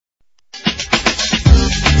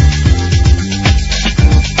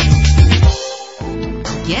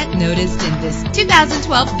noticed in this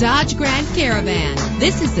 2012 Dodge Grand Caravan.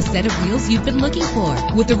 This is the set of wheels you've been looking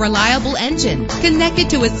for, with a reliable engine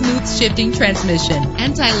connected to a smooth shifting transmission.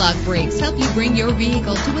 Anti-lock brakes help you bring your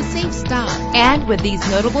vehicle to a safe stop. And with these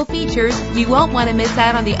notable features, you won't want to miss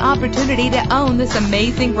out on the opportunity to own this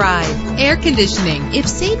amazing ride. Air conditioning. If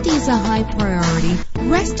safety is a high priority,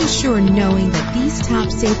 rest assured knowing that these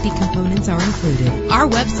top safety components are included. Our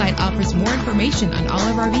website offers more information on all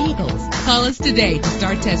of our vehicles. Call us today to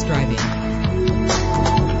start test driving.